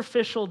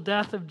sacrificial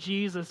death of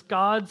Jesus,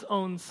 God's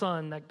own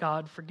Son, that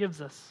God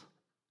forgives us.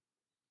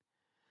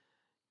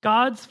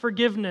 God's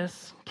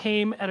forgiveness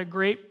came at a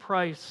great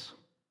price,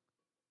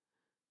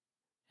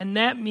 and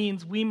that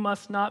means we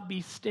must not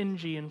be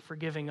stingy in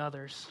forgiving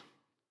others.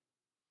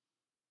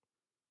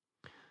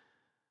 A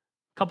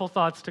couple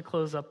thoughts to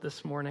close up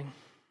this morning.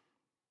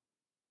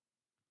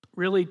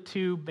 Really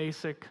two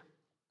basic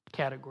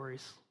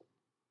categories.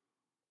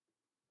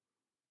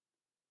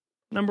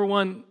 Number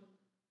one,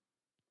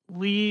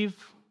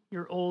 leave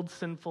your old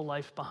sinful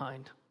life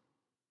behind.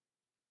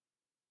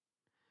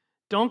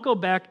 Don't go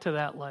back to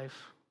that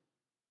life.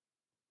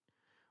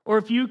 Or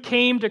if you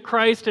came to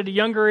Christ at a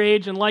younger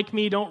age and like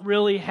me don't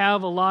really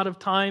have a lot of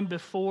time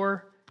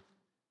before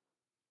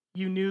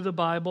you knew the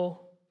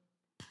Bible,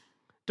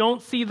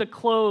 don't see the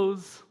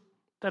clothes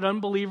that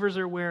unbelievers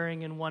are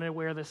wearing and want to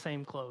wear the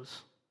same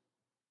clothes.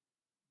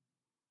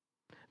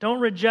 Don't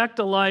reject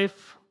a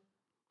life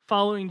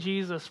following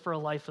Jesus for a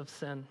life of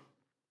sin.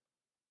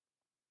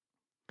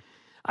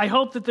 I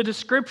hope that the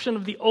description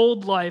of the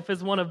old life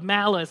as one of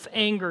malice,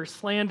 anger,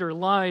 slander,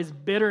 lies,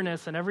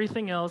 bitterness, and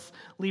everything else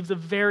leaves a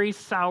very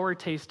sour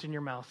taste in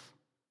your mouth.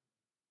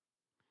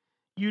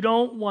 You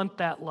don't want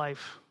that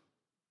life.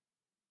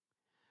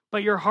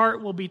 But your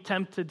heart will be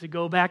tempted to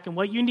go back, and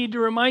what you need to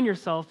remind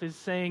yourself is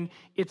saying,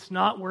 it's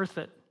not worth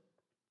it.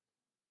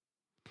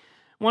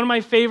 One of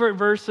my favorite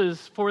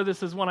verses for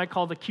this is one I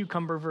call the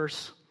cucumber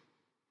verse.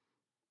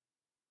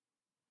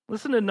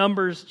 Listen to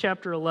Numbers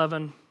chapter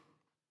 11.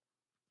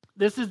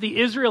 This is the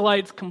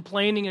Israelites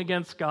complaining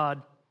against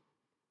God.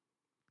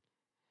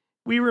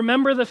 "We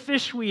remember the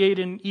fish we ate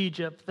in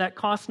Egypt that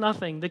cost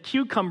nothing, the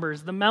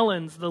cucumbers, the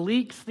melons, the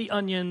leeks, the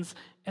onions,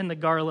 and the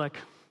garlic."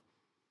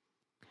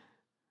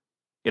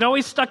 It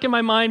always stuck in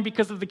my mind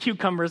because of the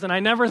cucumbers, and I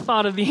never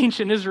thought of the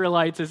ancient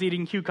Israelites as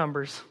eating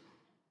cucumbers.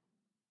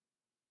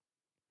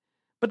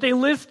 But they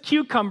list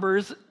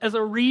cucumbers as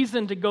a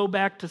reason to go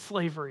back to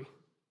slavery.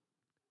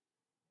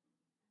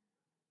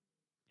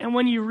 And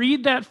when you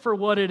read that for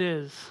what it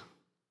is,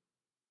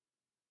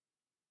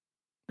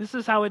 this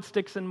is how it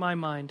sticks in my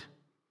mind.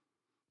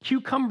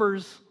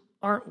 Cucumbers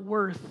aren't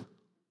worth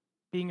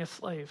being a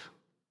slave.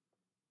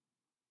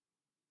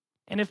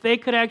 And if they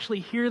could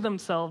actually hear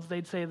themselves,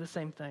 they'd say the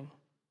same thing.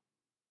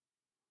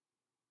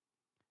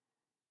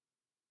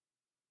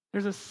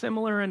 There's a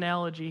similar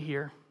analogy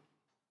here.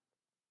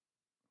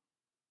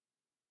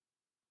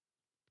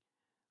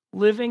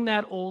 Living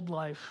that old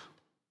life,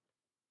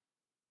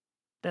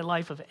 that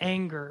life of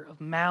anger, of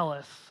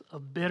malice,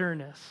 of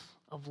bitterness,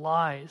 of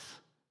lies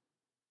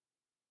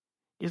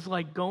is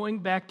like going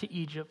back to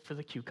Egypt for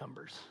the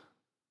cucumbers.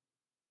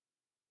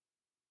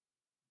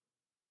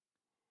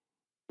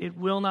 It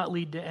will not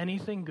lead to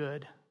anything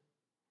good,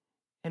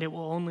 and it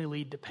will only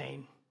lead to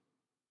pain.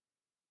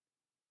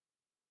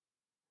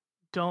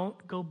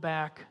 Don't go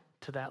back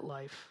to that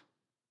life.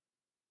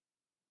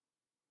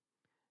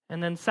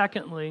 And then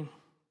secondly,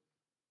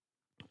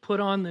 put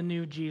on the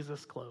new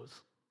Jesus clothes.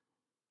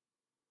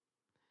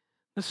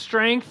 The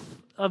strength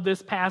of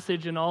this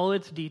passage in all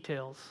its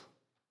details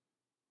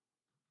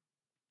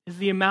is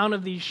the amount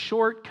of these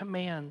short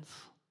commands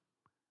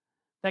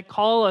that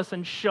call us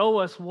and show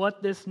us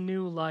what this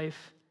new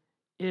life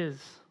is.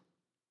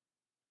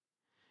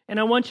 And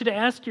I want you to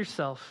ask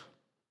yourself,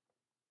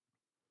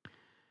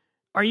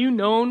 are you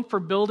known for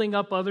building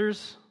up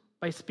others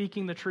by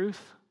speaking the truth?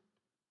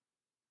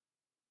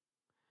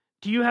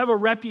 Do you have a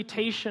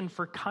reputation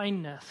for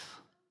kindness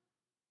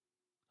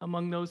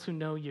among those who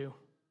know you?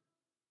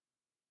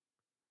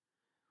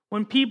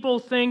 When people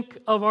think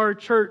of our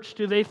church,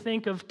 do they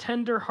think of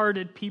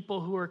tender-hearted people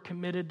who are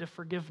committed to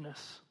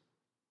forgiveness?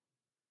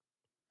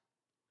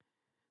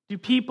 Do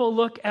people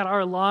look at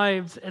our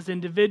lives as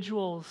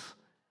individuals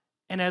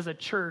and as a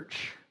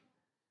church?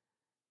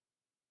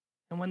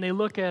 And when they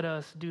look at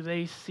us, do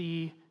they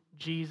see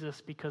Jesus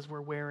because we're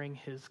wearing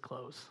his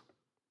clothes?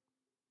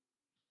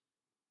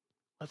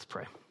 Let's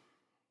pray.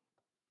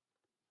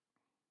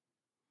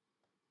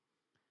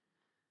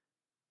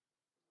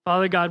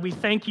 Father God, we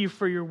thank you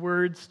for your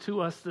words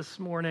to us this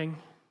morning.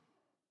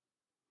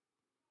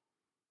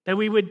 That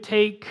we would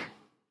take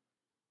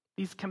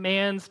these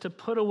commands to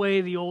put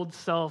away the old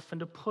self and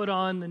to put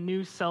on the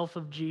new self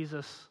of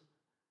Jesus.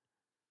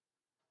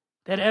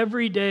 That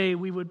every day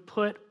we would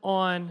put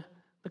on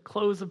the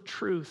clothes of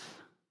truth,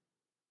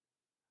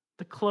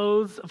 the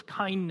clothes of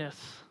kindness,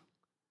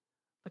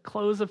 the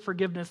clothes of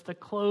forgiveness, the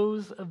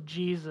clothes of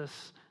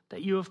Jesus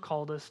that you have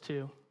called us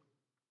to.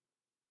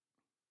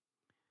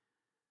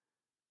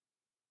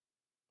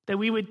 That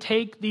we would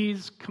take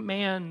these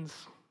commands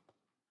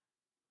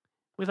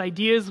with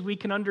ideas we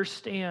can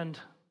understand,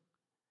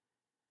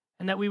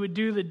 and that we would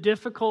do the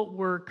difficult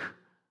work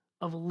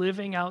of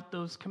living out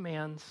those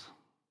commands.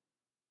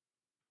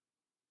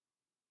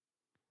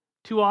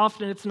 Too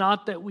often it's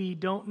not that we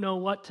don't know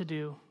what to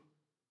do.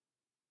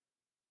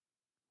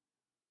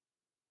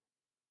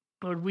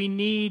 Lord, we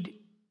need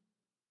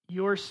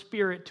your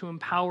Spirit to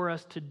empower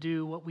us to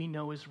do what we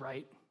know is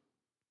right.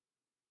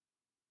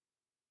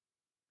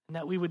 And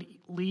that we would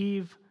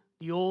leave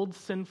the old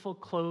sinful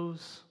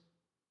clothes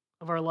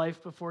of our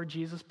life before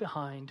Jesus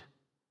behind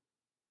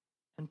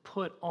and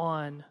put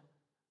on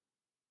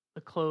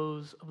the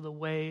clothes of the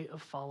way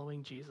of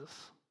following Jesus.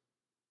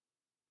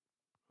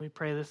 We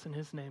pray this in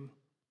his name.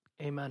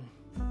 Amen.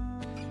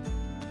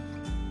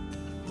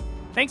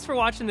 Thanks for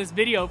watching this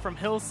video from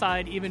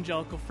Hillside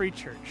Evangelical Free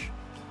Church.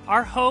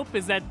 Our hope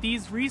is that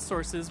these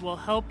resources will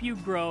help you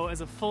grow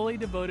as a fully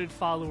devoted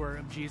follower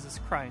of Jesus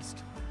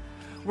Christ.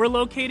 We're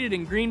located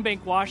in Green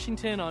Bank,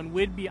 Washington on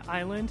Whidbey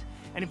Island,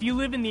 and if you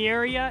live in the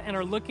area and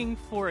are looking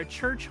for a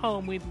church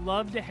home, we'd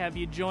love to have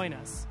you join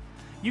us.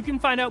 You can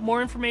find out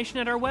more information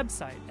at our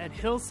website at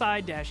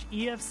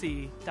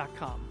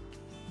hillside-efc.com.